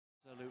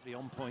Absolutely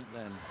on point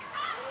then.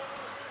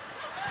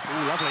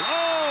 Oh, lovely.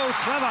 Oh,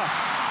 clever.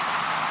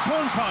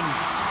 Phonpun.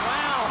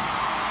 Wow.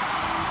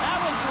 That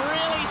was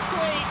really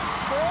sweet.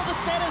 For all the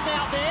setters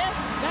out there,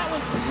 that was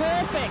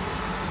perfect.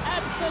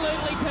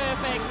 Absolutely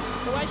perfect.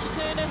 The way she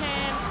turned her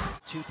hand.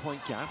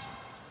 2-point gap.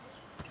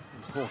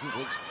 Important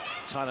that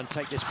Thailand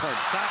take this point.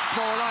 That's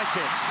more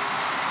like it.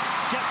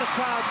 Get the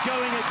crowd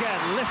going again.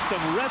 Lift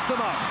them, rev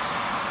them up.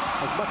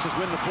 As much as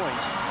win the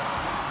point.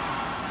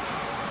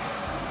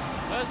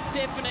 It was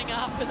deafening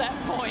after that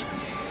point.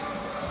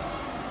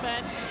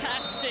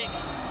 Fantastic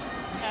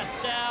at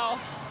Dow.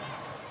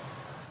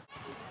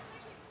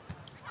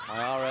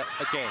 Mayara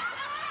again.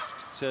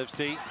 Serves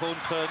deep.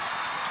 Pornpun,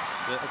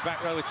 a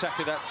back row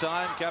attacker that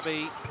time.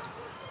 Gabby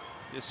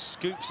just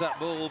scoops that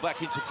ball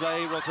back into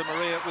play. Rosa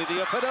Maria with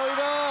the up and over.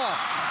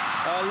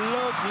 A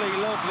lovely,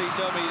 lovely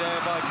dummy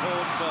there by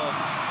Pornpun.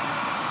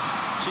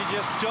 She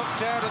just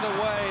ducked out of the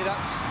way.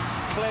 That's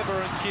clever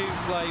and cute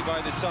play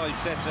by the Thai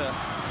setter.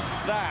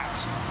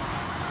 That.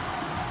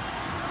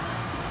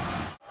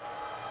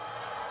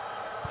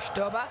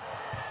 Stoba.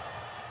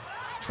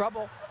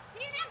 Trouble.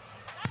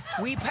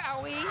 Wee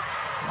Powie.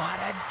 What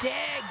a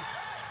dig.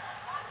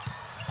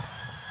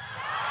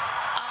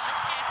 An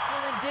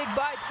excellent dig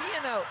by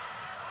Piano.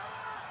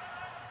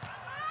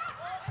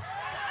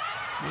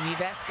 Mimi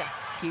Vesca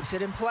keeps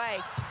it in play.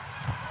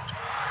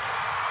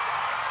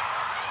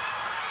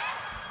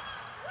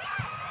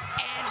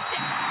 And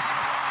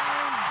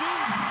down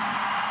deep.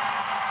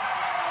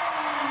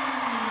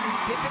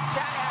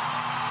 Pipachaya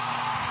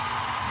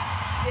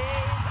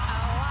stays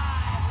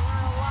alive.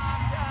 We're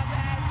locked up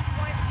at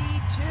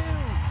 22.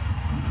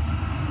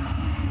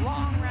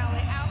 Long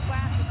rally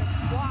outlasted the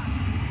clock.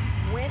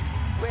 Went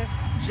with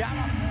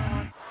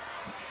Jama.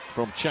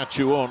 From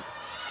Chachuon.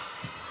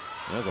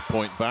 There's a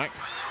point back.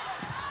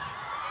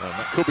 And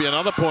that could be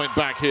another point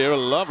back here. A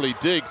lovely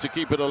dig to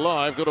keep it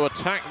alive. Got to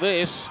attack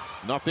this.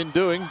 Nothing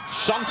doing.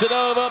 Shunted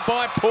over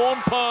by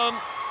Pornpun.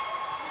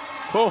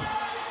 Oh.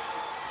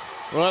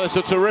 Well, it's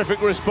a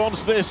terrific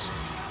response, this,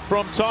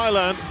 from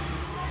Thailand.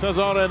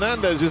 Cesar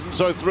Hernandez isn't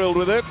so thrilled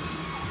with it.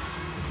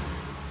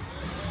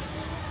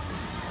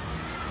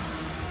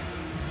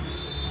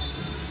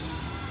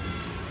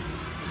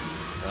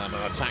 And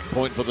an attack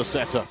point for the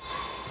setter.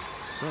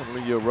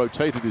 Certainly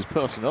rotated his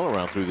personnel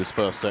around through this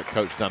first set,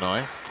 Coach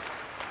Danai.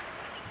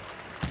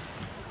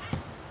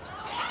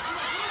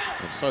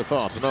 And so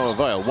far, to no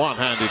avail.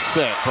 One-handed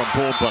set from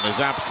Pornpun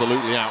is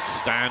absolutely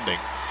outstanding.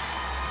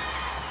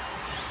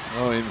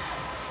 I mean,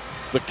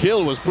 the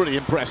kill was pretty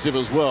impressive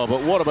as well,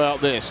 but what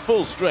about this?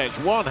 Full stretch,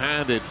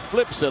 one-handed,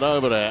 flips it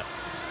over there.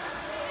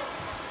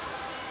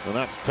 And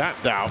that's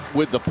tapped out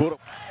with the put.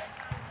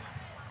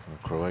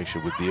 Croatia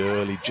with the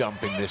early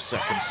jump in this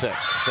second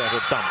set. Setter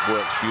dump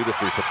works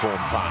beautifully for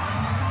Pornpun.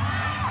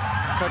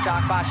 Coach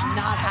Akbash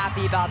not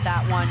happy about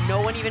that one. No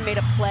one even made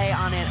a play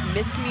on it.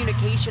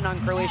 Miscommunication on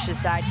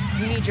Croatia's side.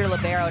 You need your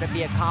libero to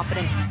be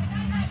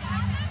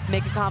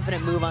make a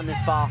confident move on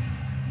this ball.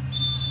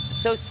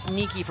 So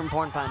sneaky from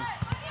Pornpun.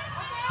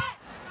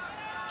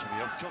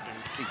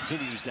 Jogging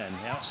continues then,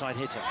 the outside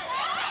hitter.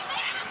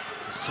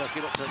 As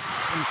Turkey look to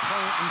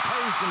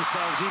impose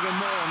themselves even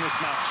more on this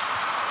match.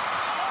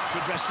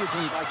 Good rescue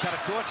from by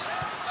Karakurt.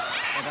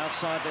 And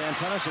outside the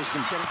antenna, so he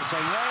can get it the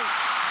same way.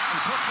 And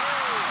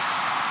Chompoo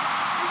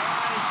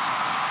by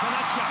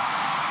Tanacha.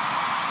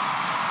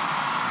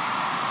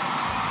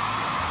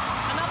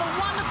 Another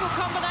wonderful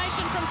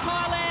combination from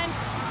Thailand.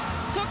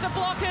 Took the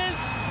blockers.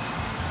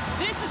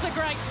 This is a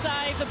great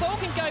save. The ball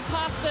can go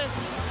past the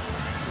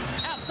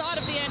outside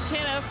of the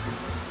antenna.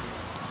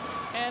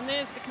 And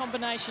there's the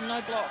combination,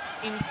 no block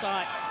in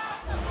sight.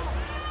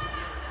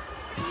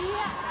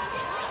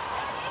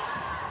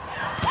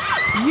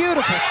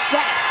 Beautiful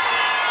set.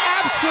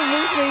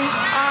 Absolutely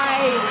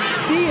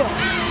ideal.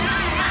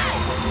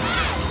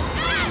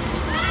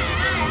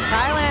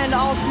 Thailand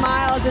all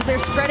smiles as they're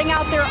spreading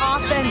out their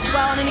offense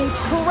well, and an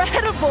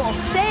incredible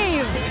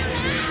save.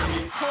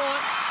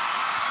 Court.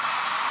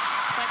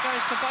 That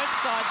goes for both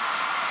sides.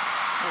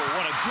 Oh,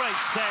 what a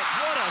great set.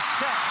 What a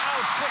set. How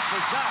quick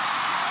was that?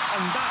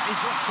 And that is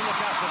what's to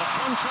look out for, the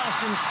contrast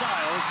in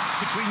styles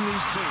between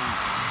these two.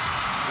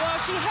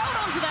 Well, she held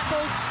on to that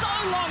ball so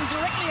long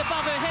directly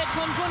above her head,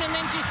 Phonpun, and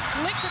then just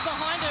flicked it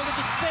behind her with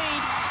the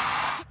speed.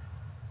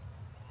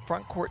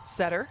 Front court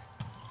setter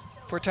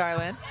for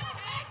Thailand.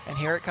 And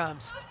here it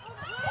comes.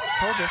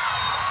 Told you.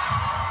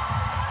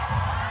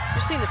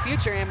 You're seeing the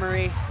future,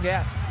 Anne-Marie.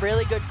 Yes.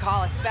 Really good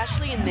call,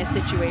 especially in this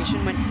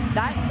situation when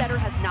that setter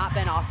has not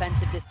been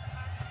offensive this.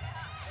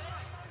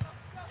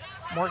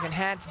 Morgan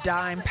Hant's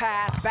dime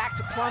pass back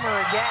to Plummer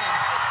again.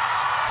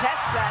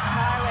 Tests that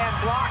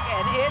Thailand block,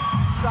 and it's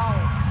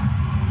solid.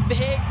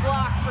 Big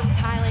block from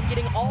Thailand,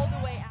 getting all the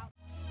way out.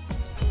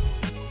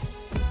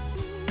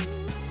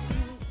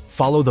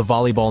 Follow the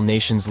Volleyball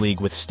Nations League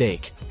with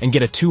Stake and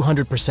get a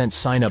 200%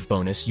 sign-up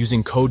bonus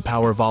using code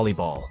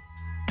POWERVOLLEYBALL.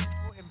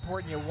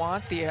 Important, you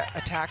want the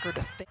attacker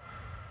to think.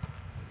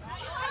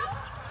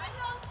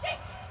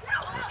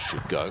 That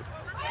should go.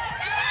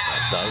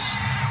 That does.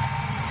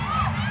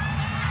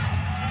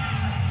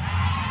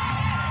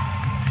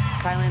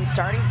 Thailand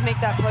starting to make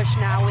that push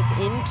now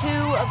within 2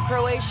 of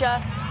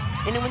Croatia.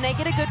 And when they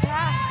get a good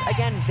pass,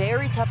 again,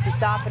 very tough to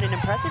stop, and an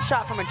impressive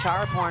shot from a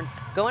Charaporn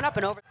going up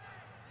and over.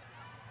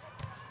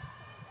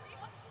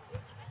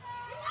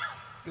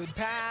 Good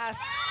pass.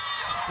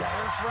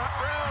 Setter front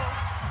row.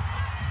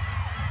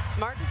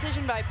 Smart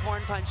decision by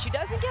Pornpun. She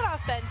doesn't get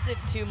offensive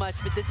too much,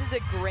 but this is a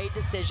great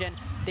decision.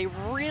 They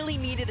really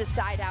needed a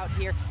side out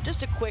here.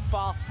 Just a quick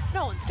ball.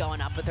 No one's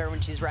going up with her when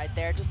she's right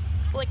there. Just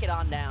flick it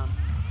on down.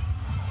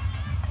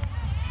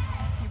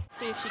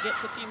 See if she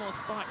gets a few more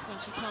spikes when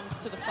she comes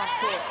to the front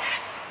court.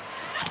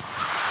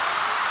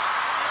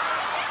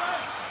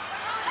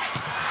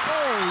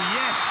 Oh,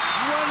 yes,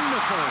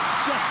 wonderful.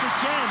 Just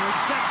again,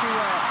 exactly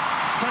where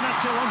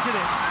Tanaka wanted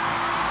it.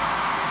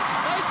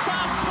 Those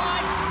fast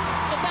pipes,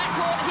 the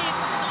backcourt hit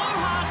so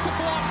hard to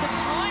block. The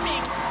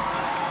timing.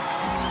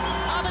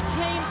 Other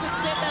teams would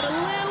set that a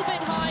little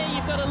bit higher.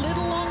 You've got a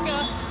little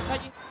longer,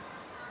 but you...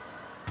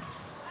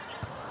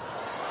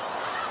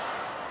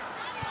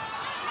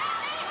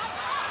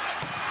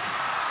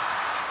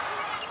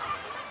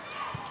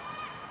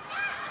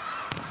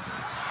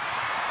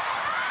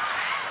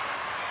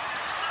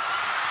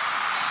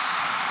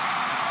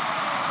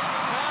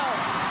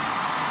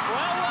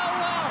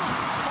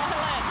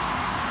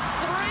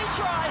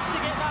 tries to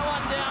get that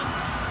one down.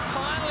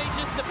 Finally,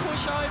 just the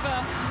push over.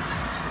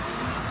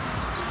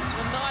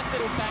 A nice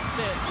little back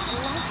set. I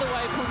love the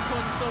way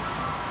Phonphan sort of,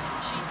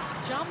 she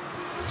jumps,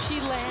 she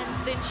lands,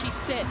 then she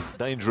sets.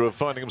 Danger of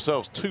finding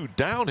themselves 2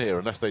 down here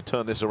unless they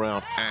turn this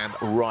around, and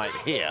right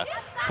here.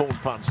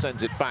 Pornpun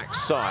sends it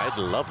backside.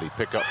 Lovely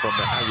pickup from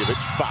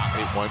Mihajlovic, but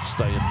it won't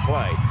stay in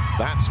play.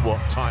 That's what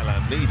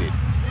Thailand needed.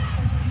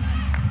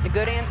 A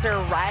good answer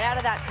right out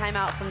of that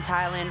timeout from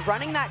Thailand,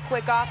 running that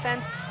quick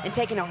offense and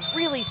taking a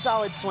really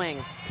solid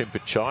swing.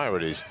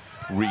 Pimpachaya is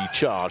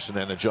recharged and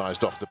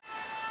energized off the...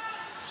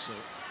 So,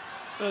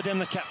 Erdem,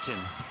 the captain,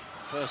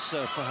 first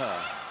serve for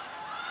her.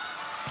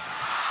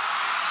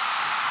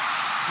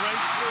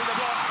 Straight through the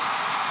block.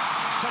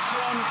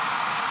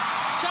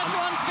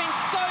 Chachuan's been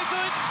so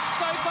good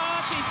so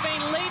far. She's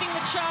been leading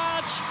the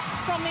charge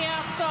from the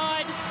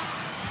outside.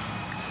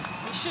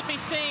 We should be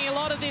seeing a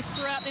lot of this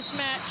throughout this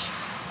match.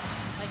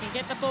 They can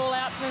get the ball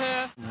out to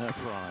her. In her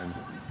prime.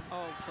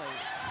 Oh,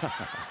 please.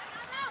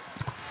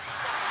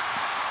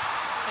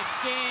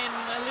 Again,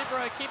 the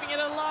libero keeping it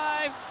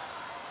alive.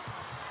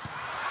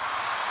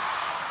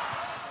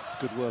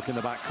 Good work in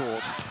the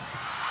backcourt.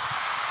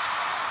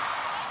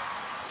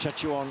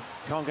 Chachuan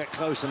can't get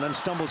close and then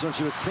stumbles when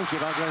she was thinking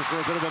about going for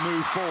a bit of a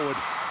move forward.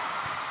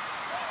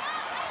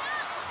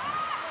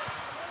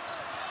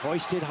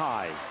 Hoisted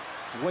high.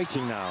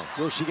 Waiting now.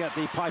 Will she get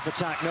the pipe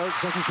attack? No, it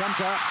doesn't come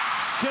to her.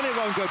 Still it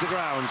won't go to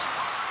ground.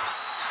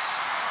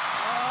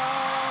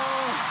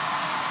 Oh,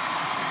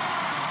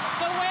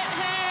 the wet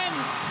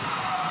hands.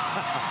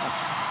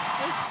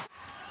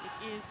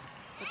 It is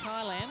for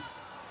Thailand.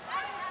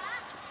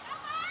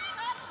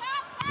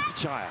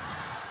 Chaya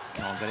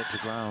can't get it to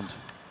ground.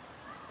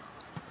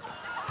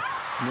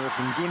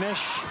 Northern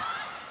Gunesh.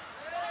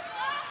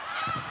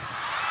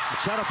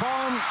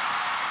 Charaporn.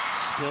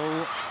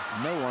 Still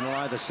no one on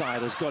either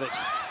side has got it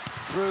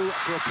through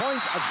for a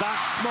point.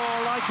 That's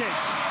small like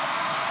it.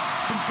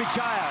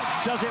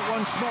 Pichaya does it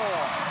once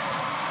more.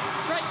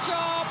 Great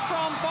job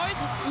from both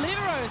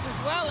liberos as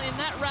well in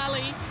that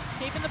rally,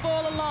 keeping the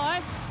ball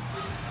alive.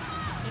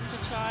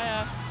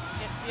 Pichaya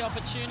gets the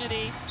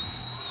opportunity.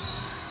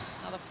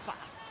 Another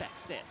fast back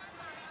set.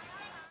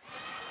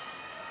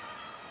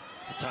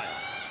 Pichaya.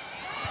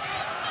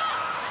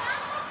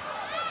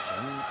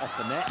 Off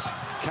the net.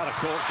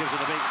 Karakort gives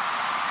it a big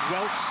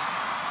welt.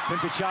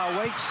 Pimpachar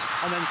waits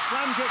and then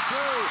slams it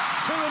through.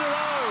 2 in a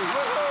row.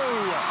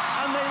 Woohoo!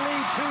 And they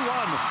lead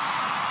 2-1.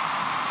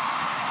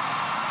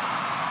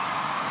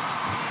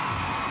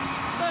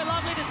 So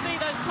lovely to see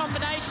those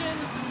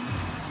combinations.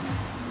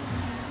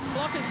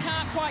 Blockers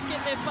can't quite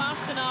get there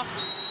fast enough.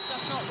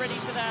 Just not ready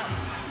for that.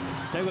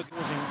 They were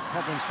causing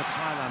problems for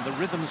Thailand. The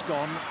rhythm's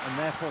gone and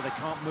therefore they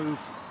can't move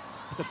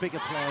the bigger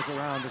players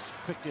around as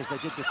quickly as they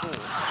did before.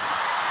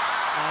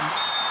 And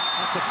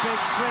that's a big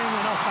swing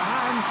and off the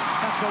hands.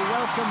 That's a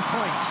welcome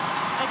point.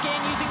 Again,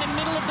 using the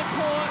middle of the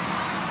court.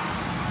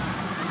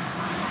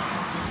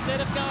 Instead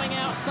of going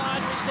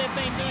outside, which they've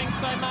been doing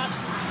so much,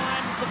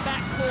 behind the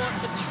back court,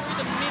 but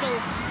through the middle.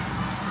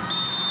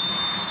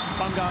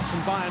 Bungarts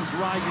and Bayerns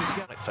rising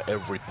together. For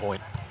every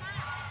point.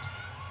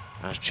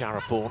 As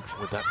Charaporn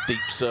with that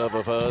deep serve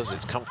of hers,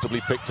 it's comfortably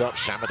picked up.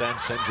 Shamadan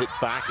sends it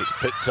back, it's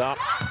picked up.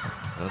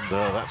 And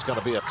that's going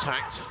to be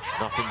attacked.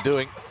 Nothing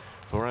doing.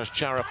 For as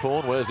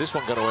Charaporn, where's this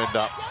one going to end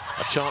up?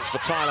 A chance for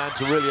Thailand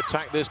to really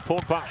attack this.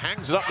 Pornpun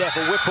hangs it up there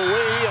for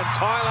Whipawee, and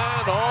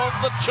Thailand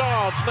on the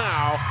charge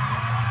now.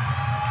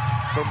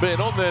 From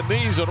being on their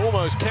knees and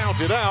almost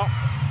counted out.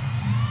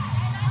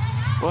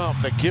 Well,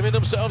 they're giving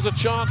themselves a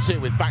chance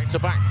here with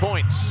back-to-back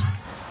points.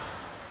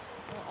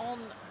 On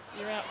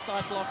your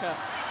outside blocker.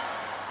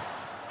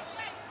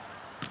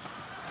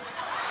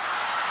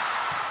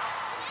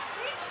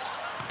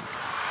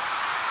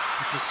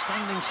 It's a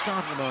standing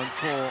start at the moment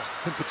for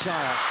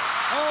Pimpachaya.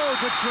 Oh,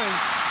 good swing.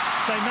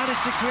 They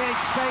managed to create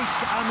space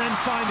and then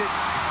find it.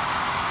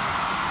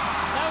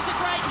 That was a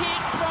great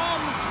hit from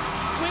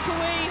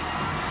Swipawee.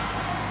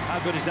 How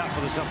good is that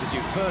for the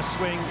substitute? First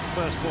swing,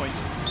 first point.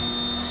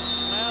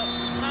 Well,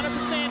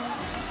 100%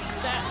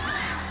 that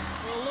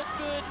will look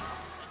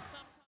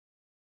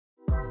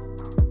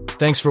good.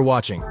 Thanks for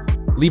watching.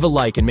 Leave a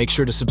like and make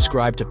sure to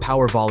subscribe to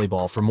Power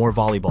Volleyball for more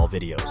volleyball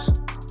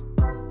videos.